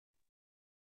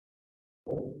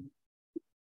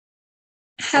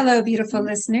Hello, beautiful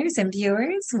listeners and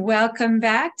viewers. Welcome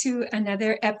back to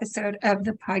another episode of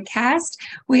the podcast.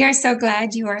 We are so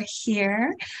glad you are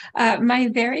here. My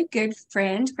very good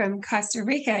friend from Costa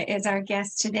Rica is our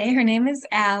guest today. Her name is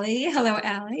Allie. Hello,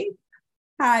 Allie.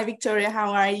 Hi, Victoria.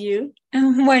 How are you?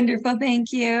 Wonderful.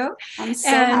 Thank you. I'm so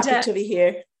And happy to be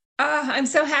here. I'm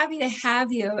so happy to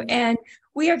have you. And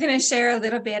we are going to share a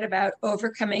little bit about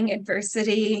overcoming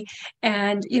adversity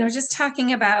and, just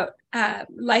talking about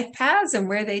life paths and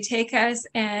where they take us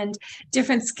and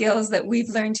different skills that we've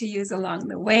learned to use along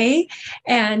the way.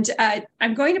 And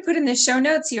I'm going to put in the show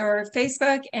notes your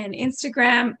Facebook and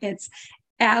Instagram. It's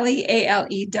Allie,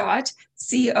 A-L-E dot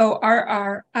CORRIOLS.com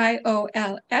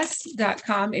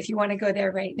if you want to go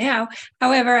there right now.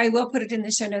 However, I will put it in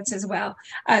the show notes as well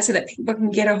so that people can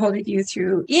get a hold of you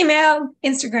through email,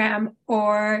 Instagram,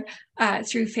 or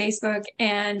through Facebook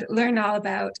and learn all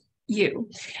about you.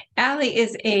 Allie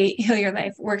is a Heal Your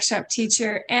Life workshop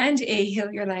teacher and a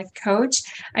Heal Your Life coach.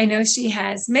 I know she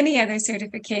has many other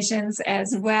certifications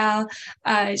as well.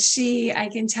 She, I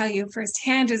can tell you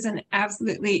firsthand, is an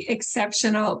absolutely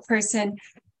exceptional person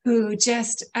who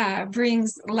just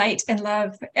brings light and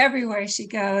love everywhere she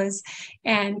goes.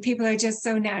 And people are just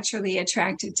so naturally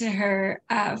attracted to her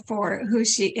for who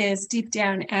she is deep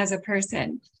down as a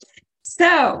person.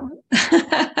 So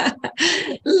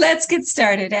let's get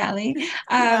started, Allie.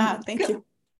 Thank you.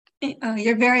 Oh,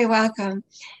 you're very welcome.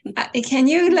 Can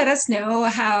you let us know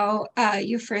how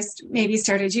you first maybe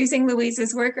started using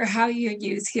Louise's work or how you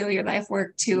use Heal Your Life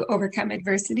work to overcome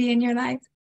adversity in your life?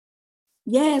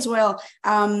 Yes, well,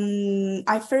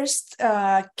 I first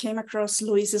came across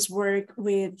Louise's work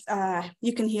with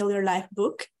You Can Heal Your Life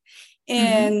book,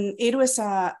 and it was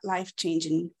a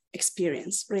life-changing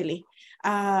experience, really.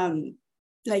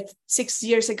 Like 6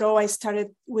 years ago, I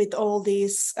started with all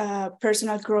this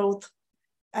personal growth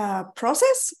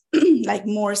process, like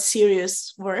more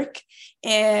serious work.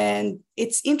 And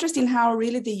it's interesting how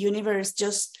really the universe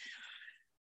just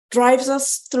drives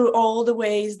us through all the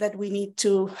ways that we need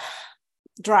to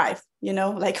drive,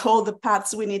 like all the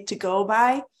paths we need to go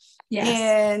by. Yes.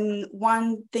 And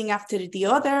one thing after the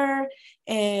other,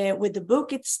 with the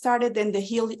book, it started in the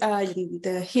Heal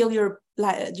Your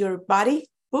Body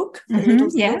book, the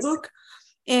little book.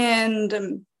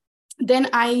 And then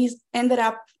I ended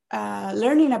up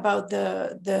learning about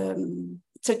the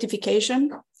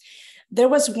certification. There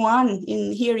was one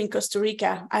here in Costa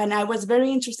Rica, and I was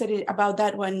very interested about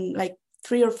that one like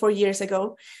 3 or 4 years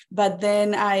ago. But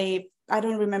then I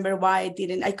don't remember why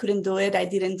I couldn't do it. I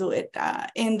didn't do it.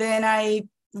 And then I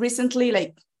recently,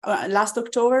 like last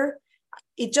October,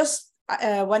 it just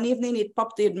one evening it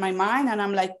popped in my mind, and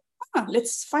I'm like,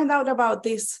 let's find out about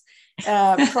this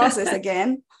process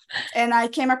again. And I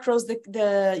came across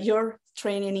your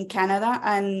training in Canada,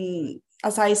 and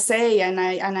as I say,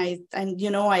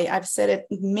 I've said it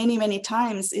many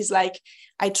times, is like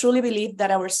I truly believe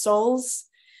that our souls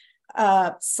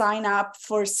sign up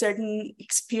for certain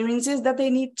experiences that they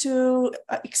need to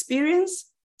experience,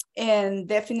 and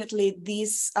definitely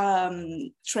this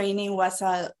training was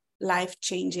a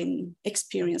life-changing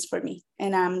experience for me,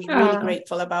 and I'm really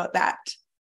grateful about that.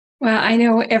 Well, I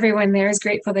know everyone there is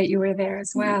grateful that you were there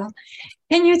as well.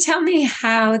 Can you tell me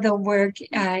how the work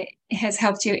has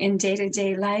helped you in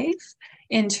day-to-day life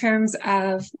in terms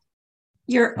of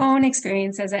your own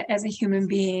experience as a human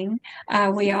being?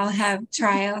 We all have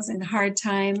trials and hard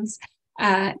times,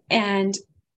 and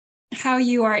how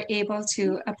you are able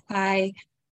to apply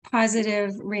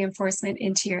positive reinforcement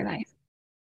into your life.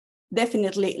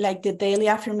 Definitely, like the daily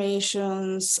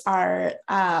affirmations are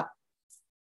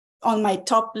on my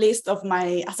top list of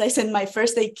as I said, my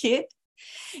first aid kit,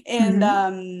 and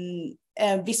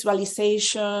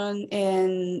visualization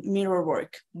and mirror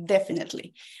work,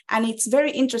 definitely. And it's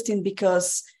very interesting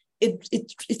because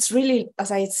it's really,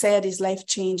 as I said, is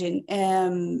life-changing.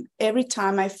 Every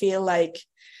time I feel like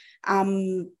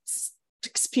I'm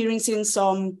experiencing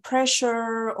some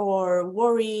pressure or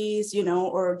worries,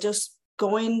 or just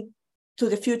going to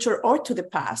the future or to the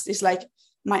past, it's like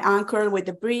my anchor with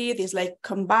the breathe is like,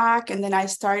 come back. And then I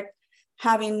start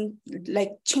having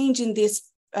like changing this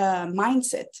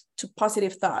mindset to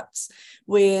positive thoughts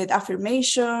with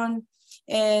affirmation.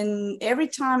 And every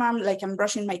time I'm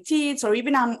brushing my teeth, or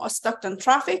even I'm stuck on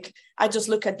traffic, I just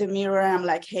look at the mirror and I'm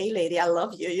like, hey lady, I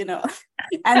love you,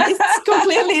 and it's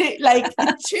completely like,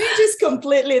 it changes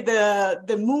completely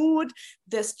the mood,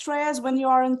 the stress when you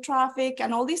are in traffic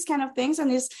and all these kind of things.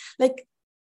 And it's like,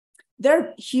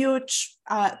 they're huge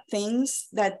things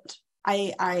that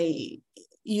I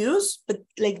use, but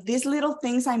like these little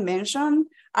things I mentioned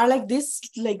are like this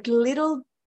like little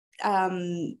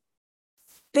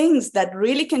things that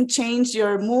really can change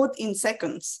your mood in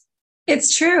seconds.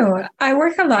 It's true. I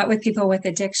work a lot with people with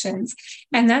addictions,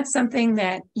 and that's something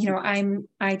that,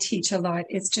 I teach a lot,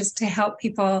 is just to help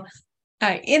people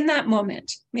in that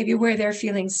moment, maybe where they're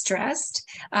feeling stressed,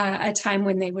 a time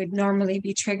when they would normally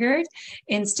be triggered,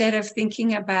 instead of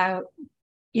thinking about,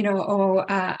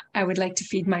 I would like to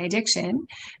feed my addiction.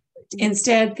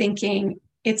 Instead, thinking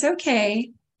it's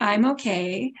okay, I'm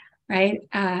okay, right?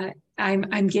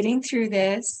 I'm getting through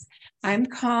this. I'm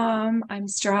calm. I'm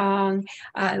strong.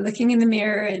 Looking in the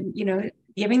mirror and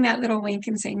giving that little wink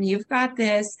and saying, "You've got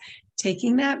this."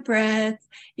 Taking that breath,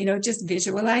 just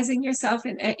visualizing yourself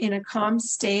in a calm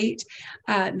state,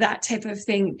 that type of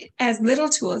thing, as little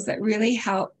tools that really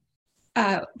help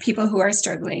people who are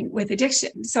struggling with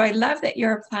addiction. So I love that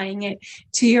you're applying it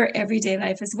to your everyday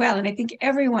life as well. And I think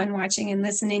everyone watching and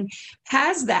listening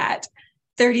has that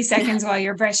 30 seconds while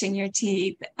you're brushing your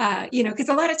teeth, because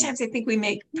a lot of times I think we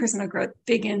make personal growth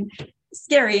big and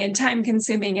scary and time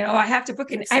consuming. I have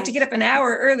to I have to get up an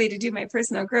hour early to do my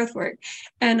personal growth work.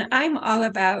 And I'm all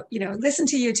about, listen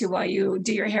to YouTube while you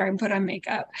do your hair and put on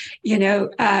makeup,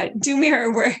 do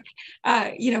mirror work,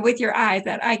 with your eyes,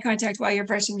 that eye contact while you're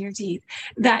brushing your teeth,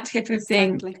 that type of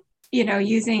thing,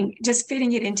 using, just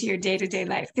fitting it into your day-to-day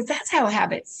life, because that's how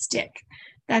habits stick.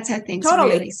 That's how things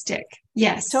really stick.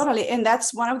 Yes. Totally. And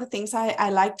that's one of the things I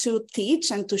like to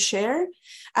teach and to share,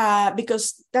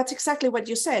 because that's exactly what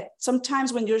you said.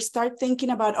 Sometimes when you start thinking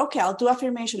about, okay, I'll do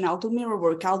affirmation, I'll do mirror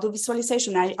work, I'll do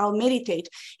visualization, I'll meditate.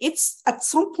 It's at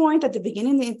some point at the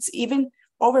beginning, it's even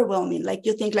overwhelming. Like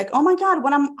you think like, oh my God,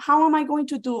 how am I going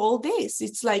to do all this?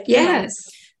 It's like, yes.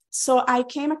 So I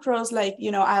came across like,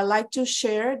 I like to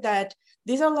share that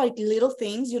these are like little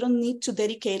things. You don't need to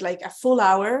dedicate like a full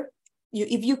hour.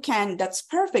 If you can, that's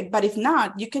perfect. But if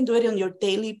not, you can do it on your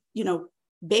daily,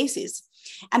 basis.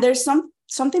 And there's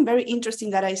something very interesting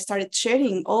that I started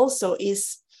sharing also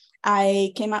is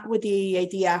I came up with the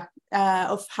idea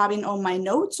of having all my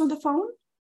notes on the phone.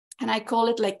 And I call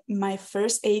it like my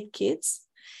first aid kits,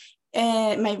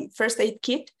 my first aid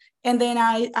kit. And then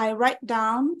I write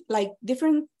down like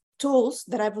different tools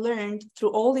that I've learned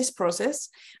through all this process,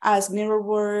 as mirror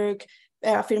work,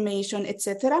 affirmation,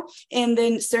 etc., and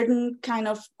then certain kind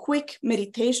of quick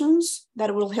meditations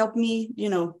that will help me,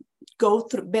 go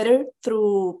through better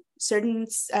through certain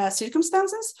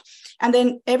circumstances. And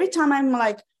then every time I'm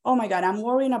like, oh my God, I'm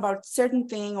worrying about certain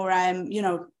thing, or I'm,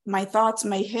 my thoughts,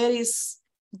 my head is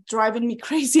driving me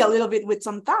crazy a little bit with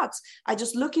some thoughts, I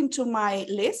just look into my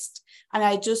list and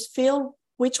I just feel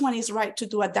which one is right to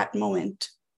do at that moment.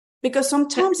 Because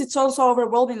sometimes it's also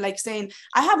overwhelming, like saying,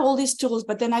 I have all these tools,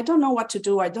 but then I don't know what to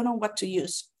do. I don't know what to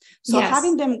use. So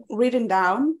having them written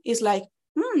down is like,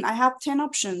 I have 10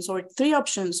 options or 3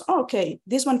 options. Oh, okay,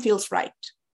 this one feels right.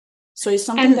 So it's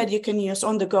something that you can use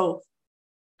on the go.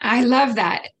 I love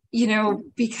that,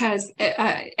 because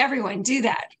everyone do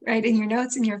that, right? In your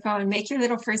notes in your phone, make your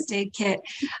little first aid kit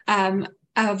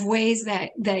of ways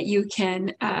that you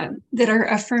can, that are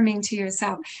affirming to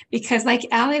yourself. Because like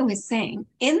Ali was saying,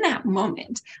 in that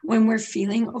moment when we're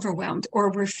feeling overwhelmed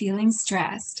or we're feeling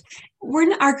stressed,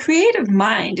 our creative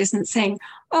mind isn't saying,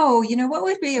 oh, what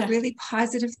would be a really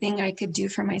positive thing I could do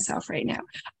for myself right now?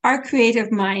 Our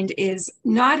creative mind is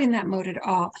not in that mode at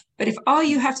all. But if all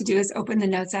you have to do is open the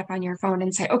notes app on your phone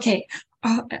and say, okay,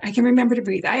 I can remember to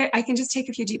breathe. I can just take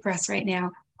a few deep breaths right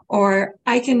now. Or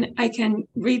I can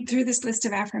read through this list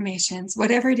of affirmations,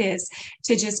 whatever it is,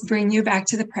 to just bring you back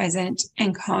to the present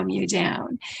and calm you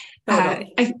down.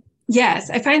 Totally.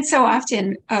 I find so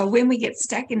often when we get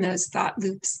stuck in those thought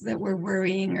loops that we're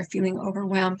worrying or feeling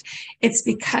overwhelmed, it's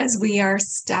because we are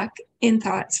stuck in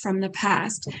thoughts from the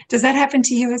past. Does that happen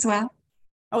to you as well?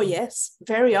 Oh, yes,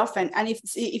 very often. And if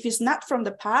it's not from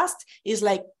the past, it's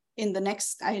like in the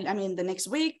next, the next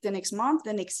week, the next month,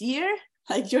 the next year.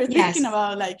 Like you're thinking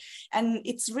about and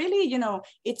it's really,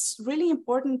 it's really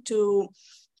important to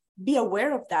be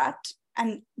aware of that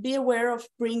and be aware of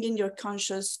bringing your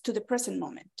conscious to the present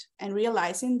moment and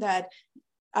realizing that,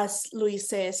 as Luis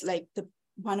says, like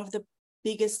one of the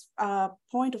biggest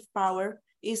point of power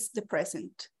is the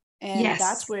present. And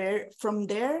that's where from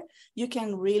there, you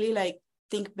can really like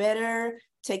think better,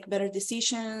 take better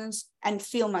decisions and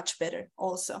feel much better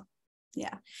also.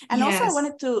 Yeah. And also I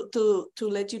wanted to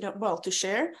let you know, well, to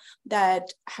share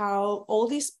that how all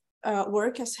this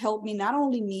work has helped me, not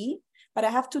only me, but I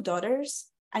have 2 daughters,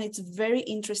 and it's very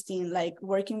interesting, like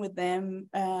working with them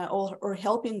or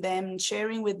helping them,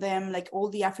 sharing with them, like all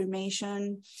the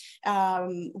affirmation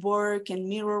work and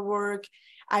mirror work.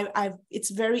 It's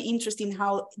very interesting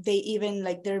how they even,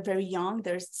 like, they're very young,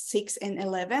 they're 6 and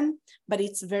 11, but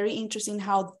it's very interesting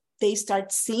how they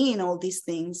start seeing all these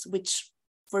things, which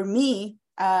for me,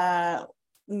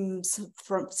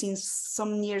 since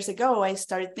some years ago, I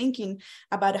started thinking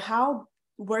about how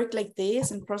work like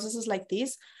this and processes like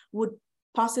this would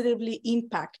positively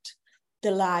impact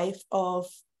the life of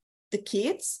the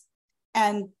kids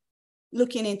and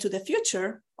looking into the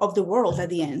future of the world at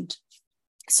the end.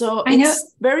 So I know.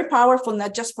 it's very powerful,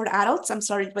 not just for adults, I'm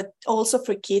sorry, but also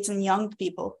for kids and young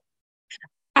people.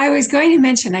 I was going to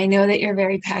mention, I know that you're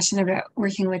very passionate about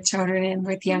working with children and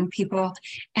with young people.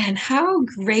 And how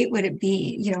great would it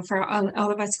be, for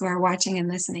all of us who are watching and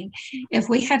listening, if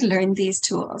we had learned these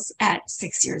tools at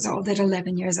 6 years old, at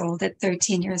 11 years old, at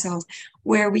 13 years old,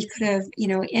 where we could have,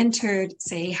 entered,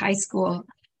 say, high school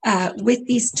with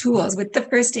these tools, with the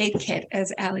first aid kit,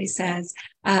 as Ali says,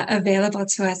 available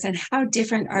to us, and how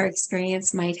different our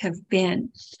experience might have been.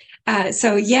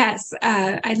 So yes,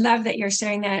 I love that you're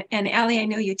sharing that. And Ali, I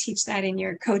know you teach that in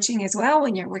your coaching as well,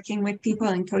 when you're working with people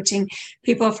and coaching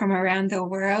people from around the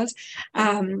world.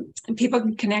 People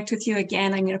can connect with you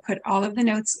again. I'm going to put all of the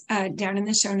notes down in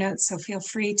the show notes, so feel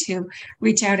free to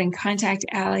reach out and contact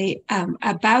Ali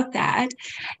about that.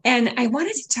 And I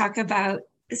wanted to talk about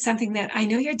something that I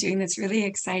know you're doing that's really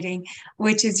exciting,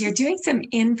 which is you're doing some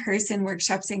in-person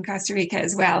workshops in Costa Rica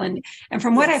as well. And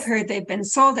from what I've heard, they've been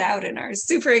sold out and are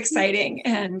super exciting.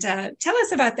 And tell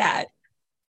us about that.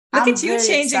 Look at you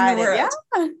changing the world.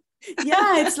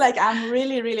 Yeah, it's like I'm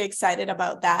really, really excited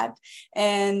about that.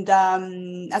 And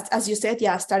as you said,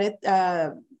 I started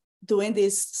doing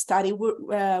these study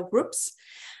groups.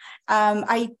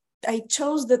 I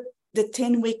chose the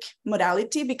 10-week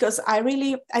modality because I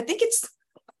think it's,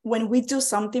 when we do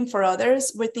something for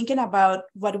others, we're thinking about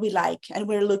what we like and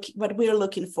what we're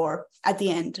looking for at the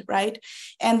end, right?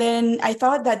 And then I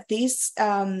thought that this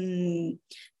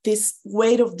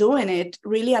way of doing it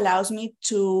really allows me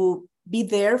to be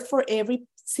there for every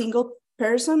single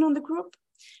person on the group.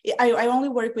 I only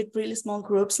work with really small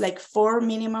groups, like 4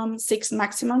 minimum, 6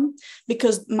 maximum,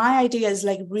 because my idea is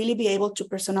like really be able to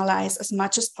personalize as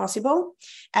much as possible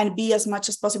and be as much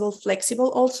as possible flexible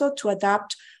also to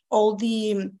adapt all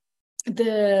the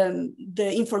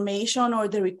information or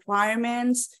the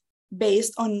requirements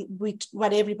based on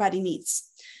what everybody needs.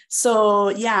 So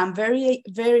yeah, I'm very,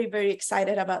 very, very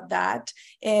excited about that.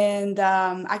 And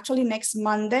actually next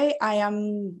Monday,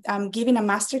 I'm giving a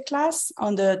masterclass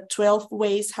on the 12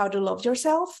 ways how to love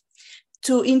yourself,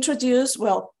 to introduce,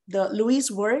 the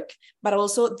Louise work, but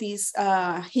also this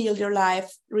Heal Your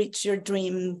Life, Reach Your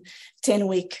Dream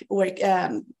 10-week work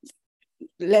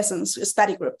lessons,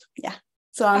 study group. Yeah.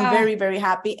 So I'm very, very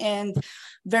happy and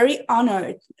very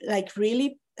honored. Like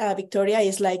really, Victoria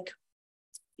is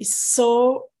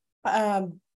so, I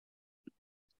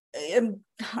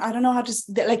don't know how to,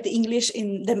 like the English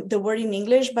in the word in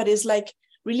English, but it's like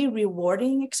really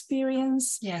rewarding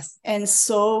experience. Yes. And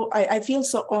so I feel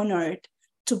so honored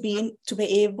to be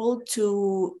able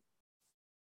to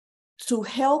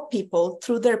help people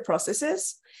through their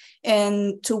processes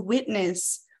and to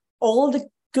witness all the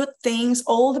good things,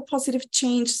 all the positive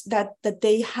change that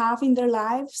they have in their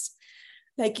lives.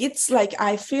 Like, it's like,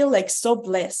 I feel like so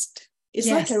blessed. It's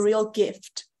like a real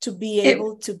gift to be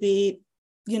able to be,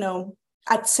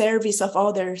 at service of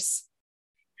others.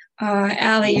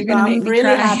 Ali, you're going to make me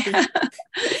really cry.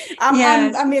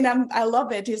 Happy. I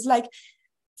love it. It's like,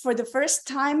 for the first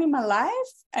time in my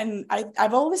life, and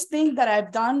I've always think that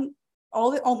I've done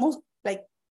almost like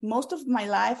most of my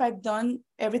life, I've done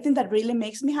everything that really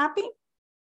makes me happy.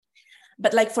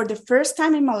 But like for the first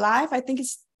time in my life, I think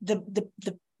it's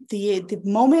the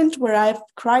moment where I've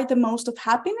cried the most of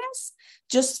happiness,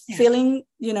 just feeling,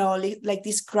 like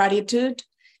this gratitude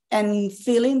and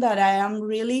feeling that I am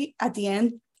really at the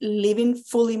end living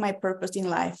fully my purpose in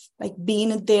life, like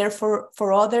being there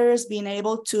for others, being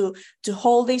able to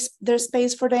hold their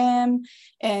space for them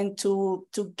and to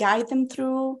guide them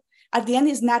through. At the end,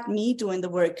 it's not me doing the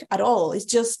work at all. It's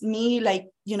just me, like,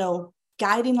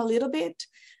 guiding a little bit,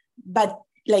 but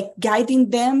like guiding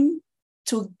them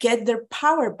to get their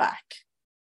power back.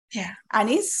 Yeah. And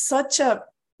it's such a,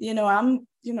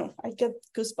 I get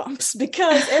goosebumps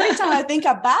because every time I think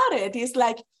about it, it's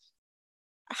like,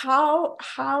 how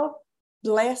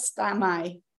blessed am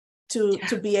I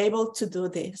to be able to do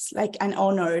this? Like, and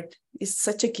honored. Is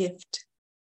such a gift.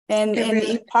 And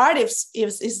really, in part is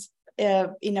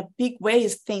in a big way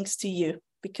is thanks to you,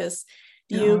 because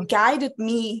you guided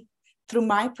me through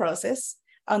my process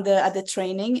at the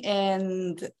training,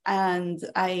 and I'm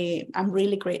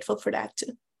really grateful for that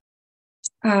too.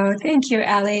 Oh, thank you,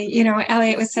 Allie. You know,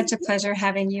 Allie, it was such a pleasure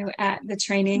having you at the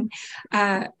training.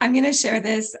 I'm going to share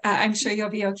this. I'm sure you'll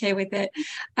be okay with it.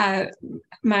 Uh,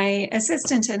 my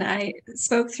assistant and I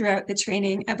spoke throughout the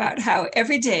training about how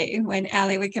every day when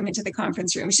Allie would come into the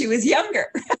conference room, she was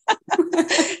younger.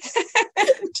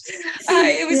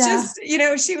 It was Yeah. just, you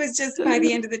know, she was just by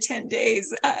the end of the 10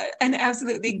 days, an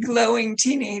absolutely glowing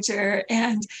teenager.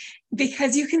 And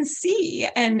because you can see,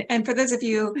 and for those of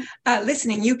you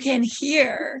listening, you can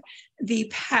hear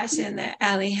the passion that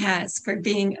Allie has for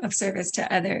being of service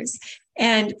to others.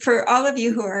 And for all of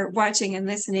you who are watching and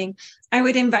listening, I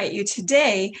would invite you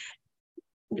today,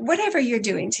 whatever you're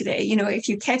doing today, you know, if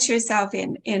you catch yourself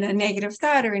in a negative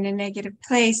thought or in a negative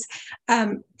place,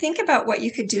 think about what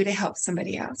you could do to help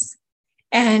somebody else.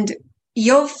 And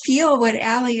you'll feel what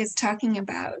Allie is talking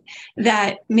about,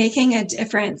 that making a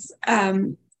difference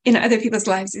in other people's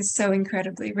lives is so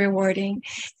incredibly rewarding.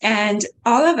 And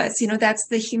all of us, you know, that's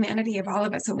the humanity of all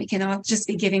of us, and we can all just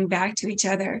be giving back to each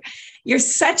other. You're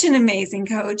such an amazing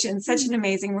coach and such an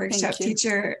amazing workshop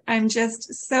teacher. I'm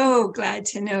just so glad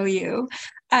to know you.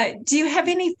 Do you have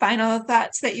any final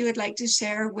thoughts that you would like to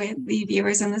share with the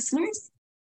viewers and listeners?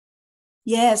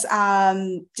 Yes,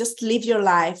 just live your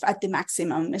life at the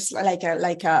maximum. It's like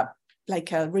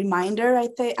a reminder,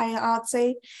 I'd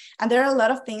say. And there are a lot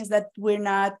of things that we're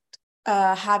not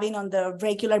having on the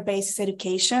regular basis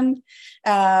education.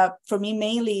 For me,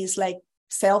 mainly is like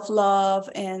self-love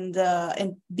and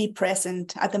be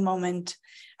present at the moment.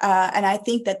 And I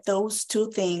think that those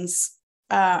two things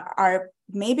are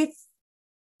maybe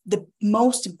the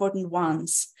most important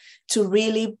ones to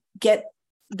really get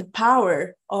the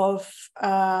power of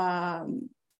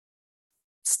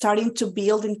starting to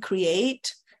build and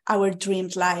create our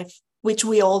dreamed life, which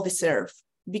we all deserve.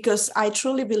 Because I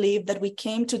truly believe that we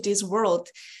came to this world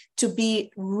to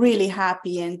be really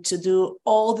happy and to do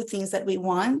all the things that we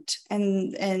want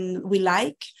and we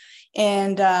like,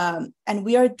 and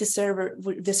we are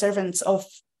the servants of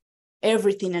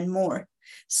everything and more.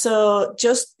 So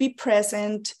just be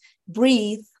present,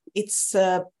 breathe. It's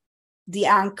the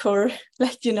anchor,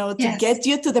 like, you know, to get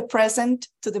you to the present,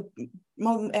 to the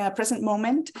present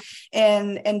moment,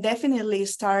 and definitely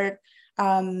start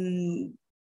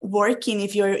working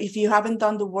if you haven't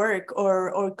done the work,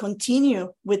 or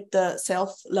continue with the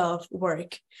self-love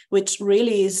work, which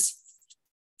really is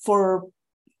for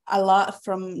a lot,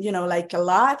 from, you know, like a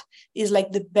lot is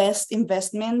like the best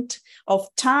investment of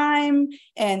time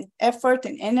and effort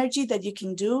and energy that you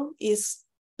can do is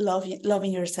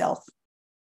loving yourself.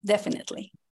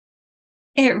 Definitely.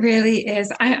 It really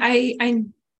is.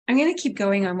 I'm going to keep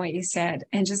going on what you said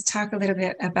and just talk a little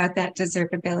bit about that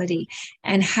deservability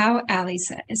and how Allie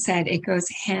said it goes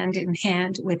hand in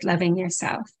hand with loving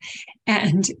yourself.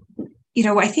 And, you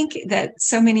know, I think that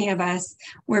so many of us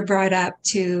were brought up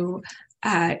to,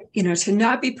 you know, to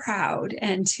not be proud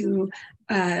and to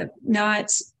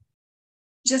not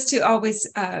just to always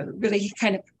really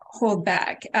kind of hold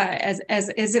back as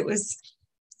it was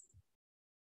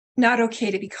not okay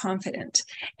to be confident.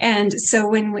 And so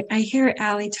when I hear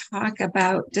Allie talk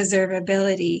about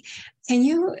deservability, can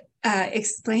you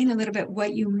explain a little bit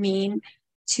what you mean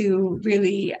to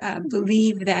really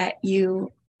believe that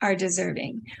you are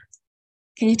deserving?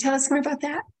 Can you tell us more about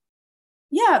that?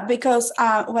 Yeah, because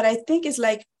what I think is,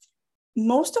 like,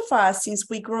 most of us, since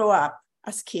we grow up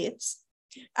as kids,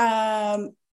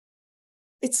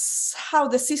 it's how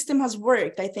the system has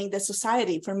worked. I think the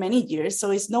society for many years,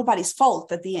 so it's nobody's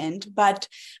fault at the end, but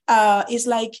it's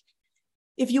like,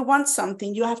 if you want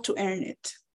something, you have to earn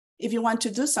it. If you want to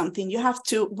do something, you have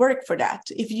to work for that.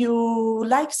 If you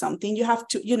like something, you have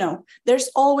to, you know,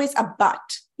 there's always a but.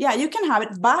 Yeah, you can have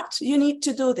it, but you need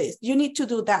to do this, you need to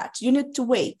do that, you need to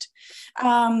wait.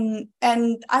 And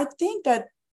I think that,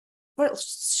 well,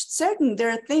 certain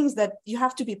there are things that you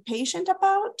have to be patient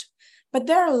about, but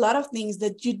there are a lot of things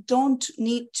that you don't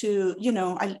need to, you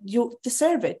know, you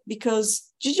deserve it,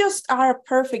 because you just are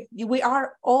perfect. We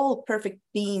are all perfect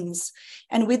beings,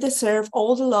 and we deserve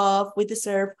all the love. We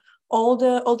deserve all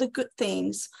the good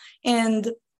things.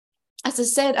 And as I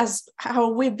said, as how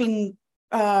we've been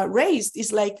raised,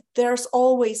 is like, there's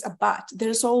always a but,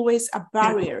 there's always a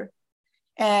barrier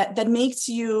that makes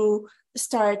you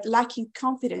start lacking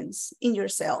confidence in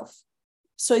yourself.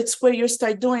 So it's where you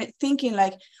start thinking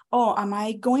like, oh, am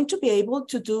I going to be able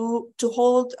to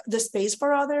hold the space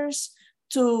for others,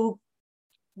 to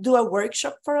do a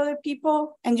workshop for other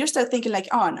people? And you start thinking like,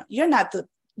 oh, no, you're not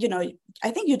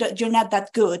I think you're not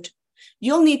that good.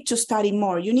 You'll need to study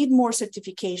more. You need more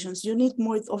certifications. You need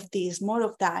more of this, more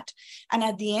of that. And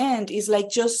at the end, it's like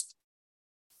just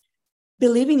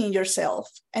believing in yourself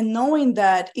and knowing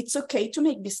that it's okay to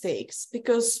make mistakes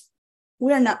because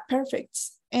we are not perfect.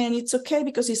 And it's okay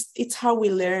because it's how we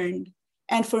learn.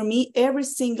 And for me, every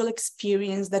single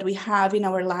experience that we have in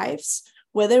our lives,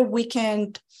 whether we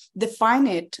can define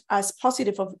it as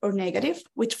positive or negative,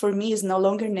 which for me is no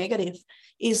longer negative,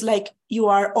 is like you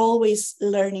are always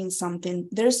learning something.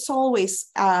 There's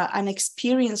always an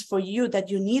experience for you that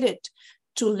you needed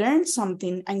to learn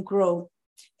something and grow.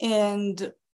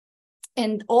 And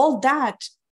all that,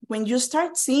 when you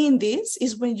start seeing this,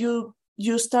 is when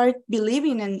you start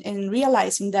believing and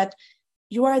realizing that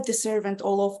you are the servant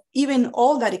of even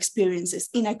all that experiences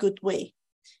in a good way.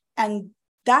 And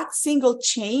that single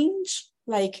change,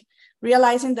 like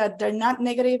realizing that they're not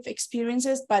negative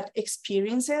experiences, but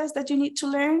experiences that you need to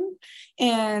learn,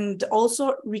 and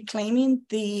also reclaiming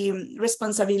the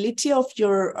responsibility of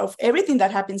everything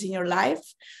that happens in your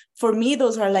life. For me,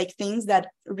 those are like things that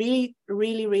really,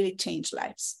 really, really change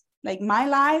lives. Like my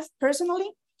life personally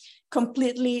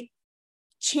completely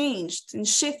changed and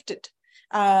shifted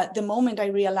the moment I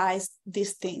realized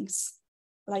these things.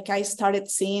 Like I started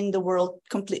seeing the world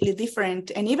completely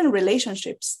different, and even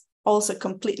relationships also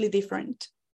completely different.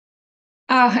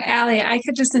 Oh, Allie, I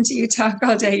could listen to you talk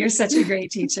all day. You're such a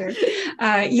great teacher.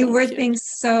 You word things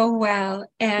so well.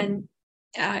 And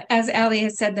as Allie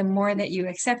has said, the more that you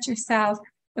accept yourself,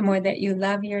 the more that you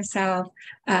love yourself,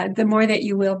 the more that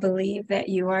you will believe that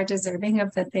you are deserving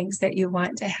of the things that you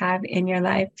want to have in your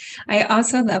life. I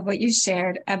also love what you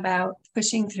shared about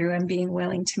pushing through and being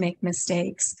willing to make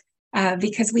mistakes.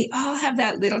 Because we all have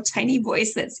that little tiny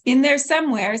voice that's in there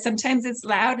somewhere. Sometimes it's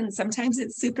loud and sometimes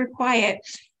it's super quiet,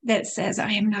 that says,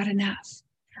 I am not enough,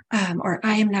 or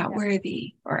I am not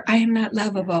worthy, or I am not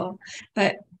lovable.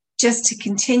 But just to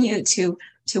continue to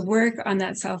work on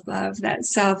that self-love, that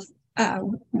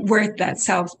self-worth, that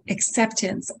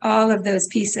self-acceptance, all of those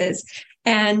pieces.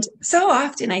 And so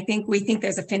often I think we think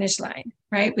there's a finish line,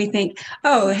 right? We think,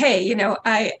 oh, hey,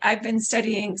 I've been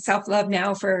studying self-love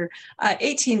now for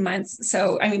 18 months.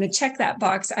 So I'm going to check that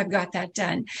box. I've got that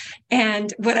done.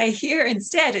 And what I hear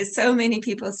instead is so many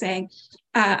people saying,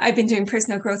 I've been doing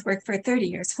personal growth work for 30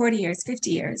 years, 40 years, 50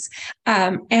 years,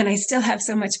 and I still have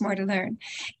so much more to learn.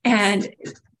 And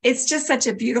it's just such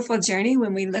a beautiful journey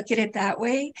when we look at it that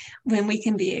way, when we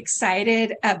can be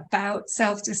excited about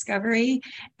self-discovery.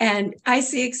 And I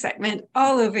see excitement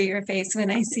all over your face when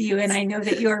I see you. And I know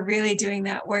that you're really doing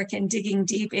that work and digging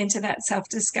deep into that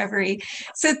self-discovery.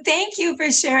 So thank you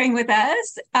for sharing with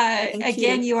us.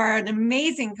 Again, you are an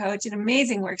amazing coach, an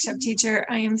amazing workshop teacher.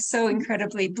 I am so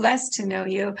incredibly blessed to know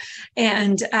you.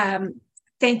 And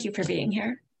thank you for being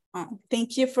here.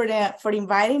 Thank you for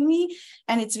inviting me,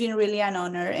 and it's been really an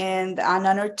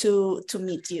honor to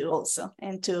meet you also,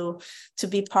 and to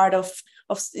be part of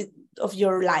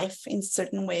your life in a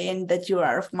certain way, and that you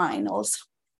are of mine also.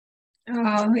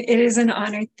 Oh, it is an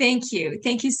honor. Thank you.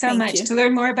 Thank you so much. To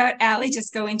learn more about Allie,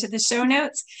 just go into the show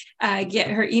notes,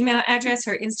 get her email address,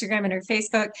 her Instagram, and her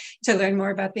Facebook. To learn more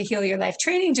about the Heal Your Life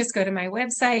training, just go to my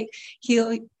website.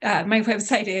 My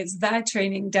website is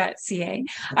thetraining.ca.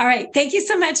 All right. Thank you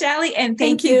so much, Allie. And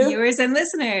thank you, viewers and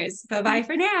listeners. Bye-bye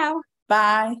for now.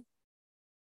 Bye.